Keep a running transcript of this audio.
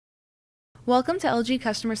Welcome to LG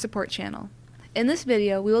Customer Support Channel. In this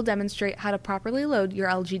video, we will demonstrate how to properly load your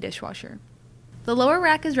LG dishwasher. The lower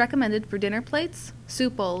rack is recommended for dinner plates,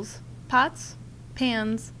 soup bowls, pots,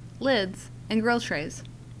 pans, lids, and grill trays.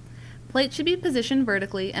 Plates should be positioned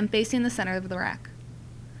vertically and facing the center of the rack.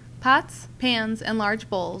 Pots, pans, and large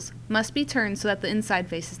bowls must be turned so that the inside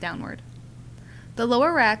faces downward. The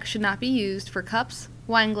lower rack should not be used for cups,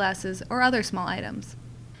 wine glasses, or other small items.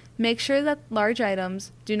 Make sure that large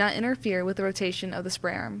items do not interfere with the rotation of the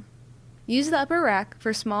spray arm. Use the upper rack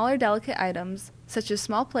for smaller delicate items such as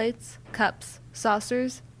small plates, cups,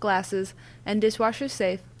 saucers, glasses, and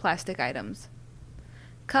dishwasher-safe plastic items.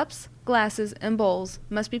 Cups, glasses, and bowls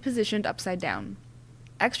must be positioned upside down.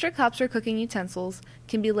 Extra cups or cooking utensils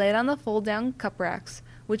can be laid on the fold-down cup racks,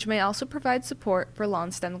 which may also provide support for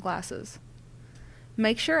lawn-stemmed glasses.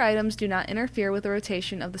 Make sure items do not interfere with the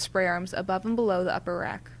rotation of the spray arms above and below the upper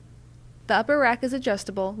rack. The upper rack is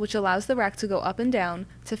adjustable, which allows the rack to go up and down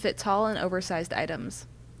to fit tall and oversized items.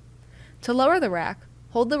 To lower the rack,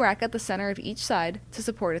 hold the rack at the center of each side to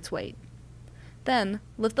support its weight. Then,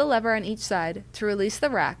 lift the lever on each side to release the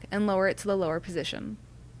rack and lower it to the lower position.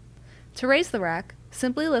 To raise the rack,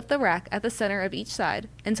 simply lift the rack at the center of each side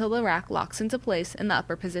until the rack locks into place in the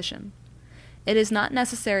upper position. It is not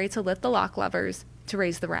necessary to lift the lock levers to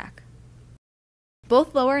raise the rack.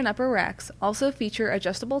 Both lower and upper racks also feature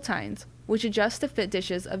adjustable tines, which adjust to fit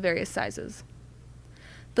dishes of various sizes.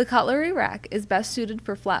 The cutlery rack is best suited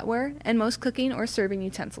for flatware and most cooking or serving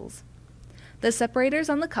utensils. The separators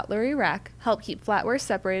on the cutlery rack help keep flatware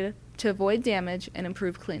separated to avoid damage and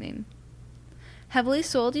improve cleaning. Heavily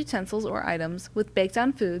soiled utensils or items with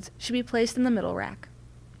baked-on foods should be placed in the middle rack.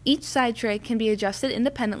 Each side tray can be adjusted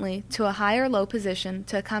independently to a high or low position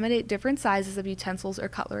to accommodate different sizes of utensils or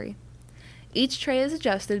cutlery. Each tray is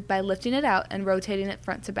adjusted by lifting it out and rotating it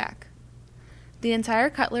front to back. The entire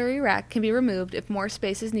cutlery rack can be removed if more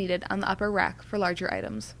space is needed on the upper rack for larger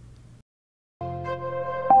items.